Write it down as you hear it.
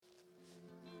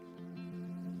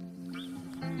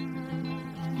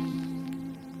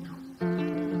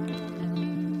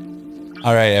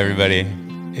All right, everybody.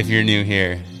 If you're new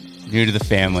here, new to the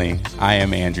family, I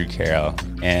am Andrew Carroll,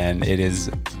 and it is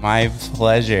my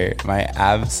pleasure, my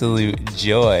absolute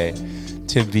joy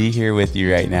to be here with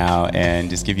you right now and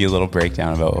just give you a little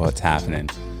breakdown about what's happening.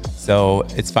 So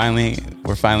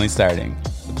we're finally starting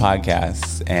the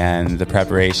podcast and the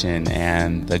preparation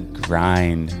and the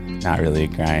grind. Not really a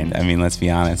grind. I mean, let's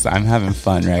be honest. I'm having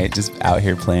fun, right? Just out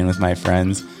here playing with my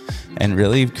friends and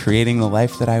really creating the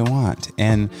life that I want.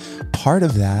 And part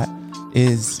of that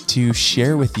is to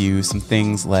share with you some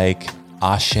things like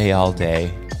Ashe All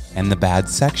Day and the Bad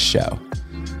Sex Show.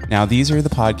 Now, these are the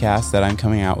podcasts that I'm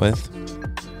coming out with,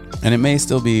 and it may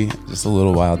still be just a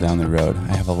little while down the road.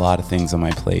 I have a lot of things on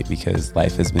my plate because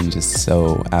life has been just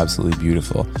so absolutely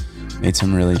beautiful. Made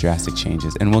some really drastic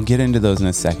changes, and we'll get into those in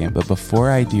a second. But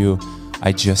before I do,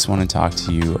 I just want to talk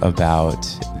to you about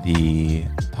the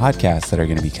podcasts that are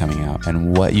going to be coming out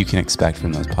and what you can expect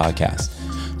from those podcasts.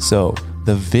 So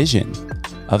the vision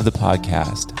of the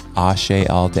podcast, Ashe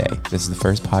All Day. This is the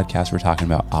first podcast we're talking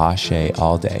about, Ashe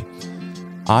All Day.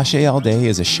 Ashe All Day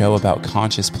is a show about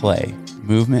conscious play,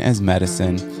 movement as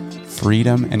medicine,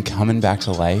 freedom, and coming back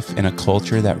to life in a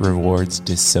culture that rewards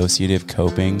dissociative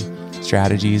coping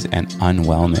strategies and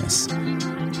unwellness.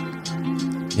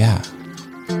 Yeah.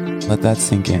 Let that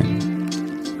sink in.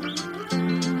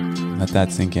 Let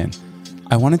that sink in.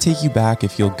 I want to take you back,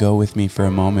 if you'll go with me for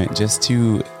a moment, just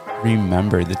to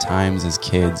remember the times as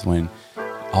kids when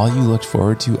all you looked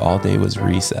forward to all day was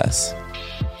recess,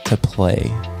 to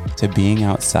play, to being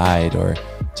outside, or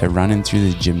to running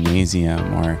through the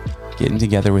gymnasium, or getting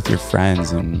together with your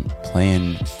friends and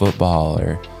playing football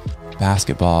or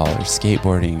basketball or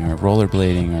skateboarding or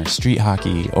rollerblading or street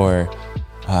hockey, or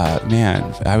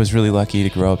man, I was really lucky to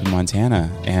grow up in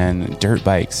Montana, and dirt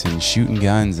bikes and shooting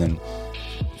guns and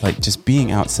like just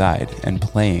being outside and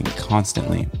playing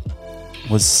constantly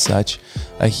was such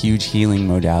a huge healing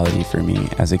modality for me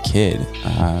as a kid.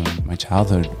 My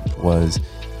childhood was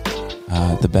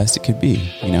the best it could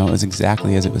be. You know, it was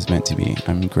exactly as it was meant to be.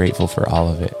 I'm grateful for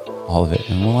all of it.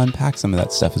 And we'll unpack some of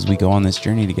that stuff as we go on this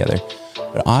journey together.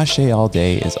 But Ashe All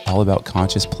Day is all about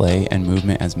conscious play and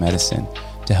movement as medicine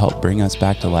to help bring us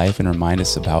back to life and remind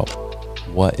us about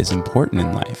what is important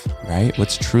in life, right?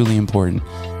 What's truly important.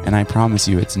 And I promise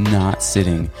you, it's not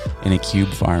sitting in a cube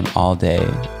farm all day,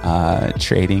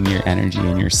 trading your energy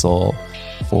and your soul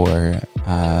for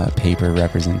paper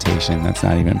representation. That's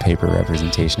not even paper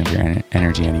representation of your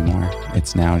energy anymore.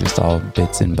 It's now just all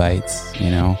bits and bytes,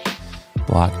 you know,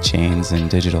 blockchains and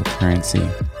digital currency.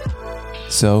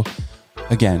 So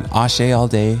again, Ashe All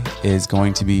Day is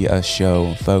going to be a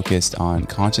show focused on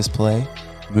conscious play,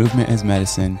 movement as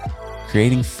medicine,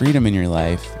 creating freedom in your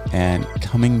life, and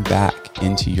coming back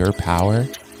into your power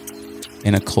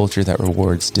in a culture that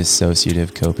rewards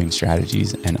dissociative coping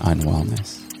strategies and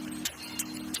unwellness.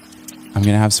 I'm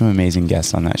going to have some amazing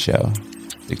guests on that show.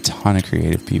 A ton of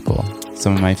creative people.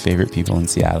 Some of my favorite people in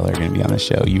Seattle are going to be on the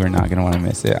show. You are not going to want to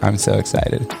miss it. I'm so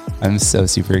excited. I'm so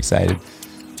super excited.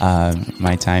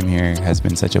 My time here has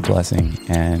been such a blessing,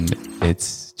 and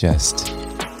it's just,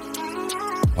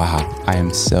 wow. I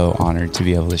am so honored to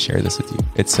be able to share this with you.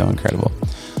 It's so incredible.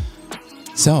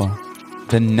 So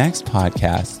the next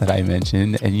podcast that I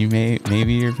mentioned, and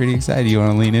maybe you're pretty excited. You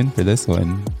want to lean in for this one.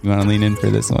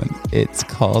 It's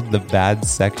called The Bad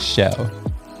Sex Show,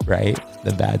 right?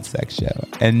 The Bad Sex Show.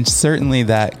 And certainly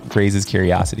that raises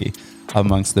curiosity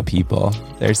amongst the people.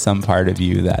 There's some part of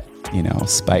you that, you know,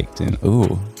 spiked and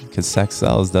because sex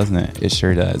sells, doesn't it? It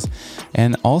sure does.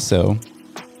 And also,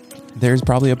 there's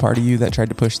probably a part of you that tried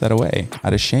to push that away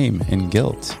out of shame and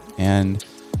guilt. And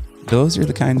those are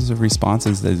the kinds of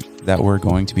responses that we're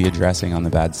going to be addressing on the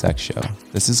Bad Sex Show.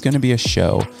 This is going to be a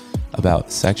show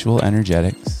about sexual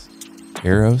energetics,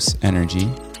 eros energy,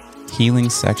 healing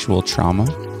sexual trauma,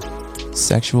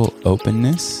 sexual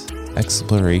openness,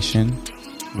 exploration,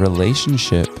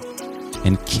 relationship,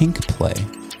 and kink play.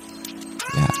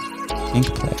 Yeah, kink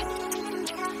play.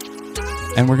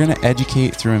 And we're going to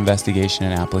educate through investigation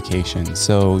and application.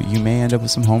 So you may end up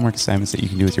with some homework assignments that you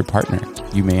can do with your partner.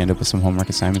 You may end up with some homework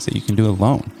assignments that you can do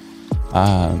alone.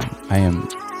 I am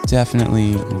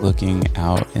definitely looking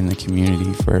out in the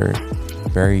community for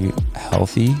very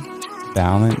healthy,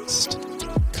 balanced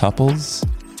couples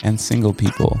and single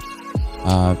people.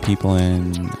 People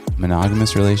in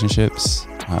monogamous relationships.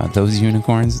 Those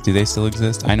unicorns, do they still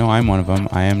exist? I know I'm one of them.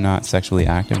 I am not sexually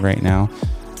active right now.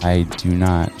 I do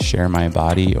not share my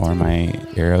body or my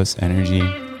eros energy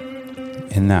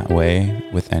in that way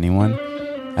with anyone.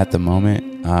 At the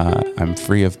moment, I'm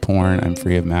free of porn. I'm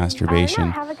free of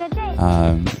masturbation. Have a good day.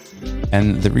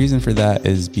 And the reason for that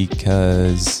is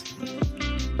because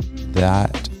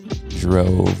that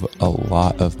drove a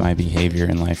lot of my behavior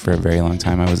in life for a very long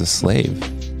time. I was a slave,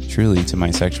 truly, to my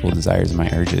sexual desires and my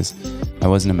urges. I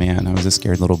wasn't a man. I was a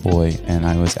scared little boy, and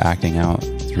I was acting out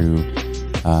through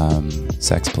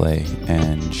sex play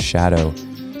and shadow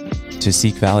to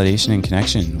seek validation and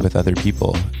connection with other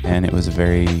people. And it was a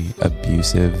very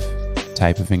abusive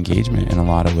type of engagement in a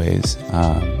lot of ways.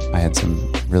 I had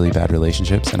some really bad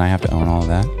relationships, and I have to own all of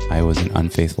that. I was an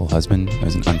unfaithful husband. I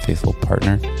was an unfaithful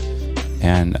partner.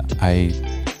 And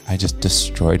I just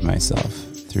destroyed myself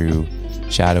through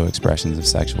shadow expressions of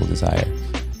sexual desire.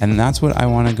 And that's what I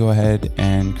want to go ahead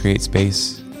and create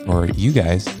space for you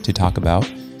guys to talk about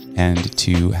and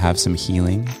to have some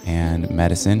healing and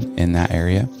medicine in that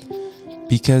area,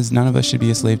 because none of us should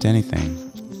be a slave to anything.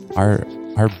 Our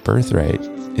birthright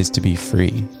is to be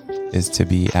free, is to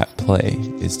be at play,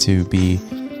 is to be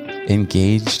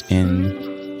engaged in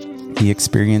the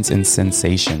experience and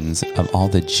sensations of all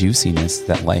the juiciness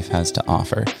that life has to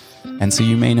offer. And so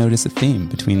you may notice a theme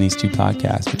between these two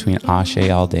podcasts, between Ashe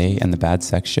All Day and The Bad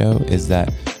Sex Show, is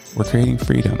that we're creating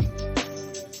freedom.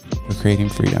 We're creating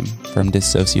freedom from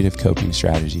dissociative coping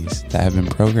strategies that have been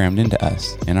programmed into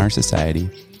us in our society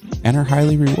and are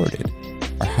highly rewarded.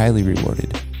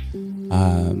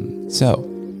 So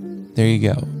there you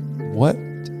go. What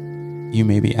you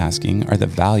may be asking are the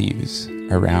values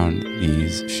around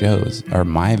these shows, are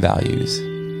my values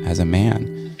as a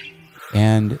man.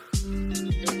 And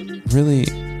really,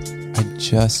 I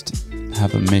just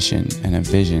have a mission and a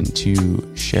vision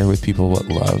to share with people what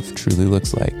love truly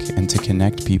looks like, and to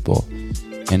connect people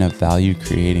in a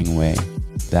value-creating way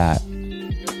that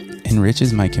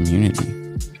enriches my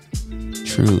community.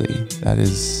 Truly, that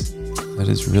is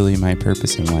really my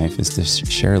purpose in life, is to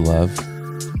share love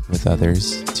with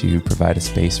others, to provide a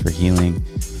space for healing,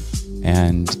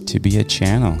 and to be a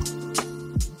channel.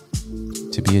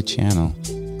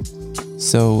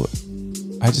 So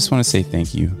I just want to say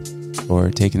thank you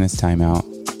for taking this time out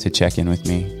to check in with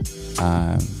me.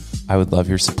 I would love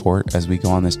your support as we go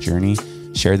on this journey.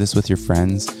 Share this with your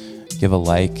friends. Give a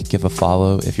like, give a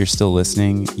follow. If you're still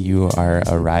listening, you are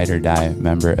a ride or die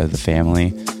member of the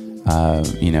family.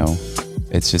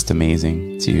 It's just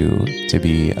amazing to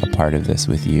be a part of this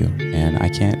with you. And I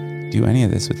can't do any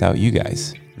of this without you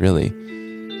guys, really.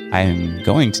 I am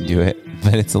going to do it,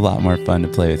 but it's a lot more fun to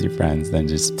play with your friends than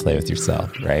just play with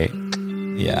yourself, right?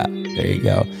 Yeah, there you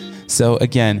go. So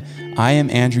again, I am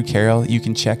Andrew Carroll. You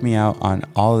can check me out on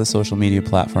all of the social media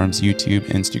platforms: YouTube,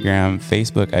 Instagram,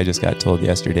 Facebook. I just got told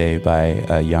yesterday by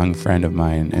a young friend of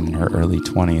mine in her early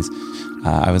 20s.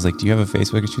 I was like, do you have a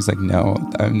Facebook? And she was like, no,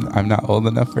 I'm not old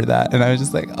enough for that. And I was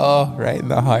just like, oh, right in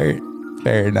the heart.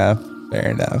 Fair enough.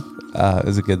 It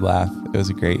was a good laugh. It was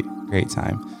a great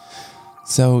time.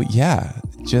 So yeah,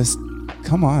 just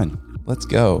come on. Let's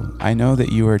go. I know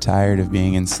that you are tired of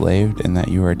being enslaved, and that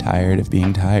you are tired of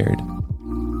being tired.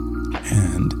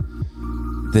 And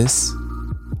this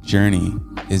journey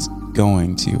is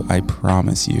going to, I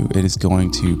promise you, it is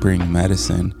going to bring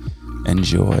medicine and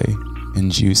joy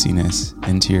and juiciness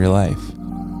into your life.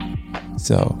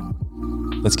 So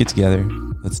let's get together.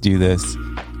 Let's do this.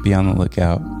 Be on the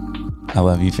lookout. I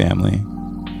love you, family.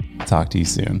 Talk to you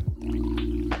soon.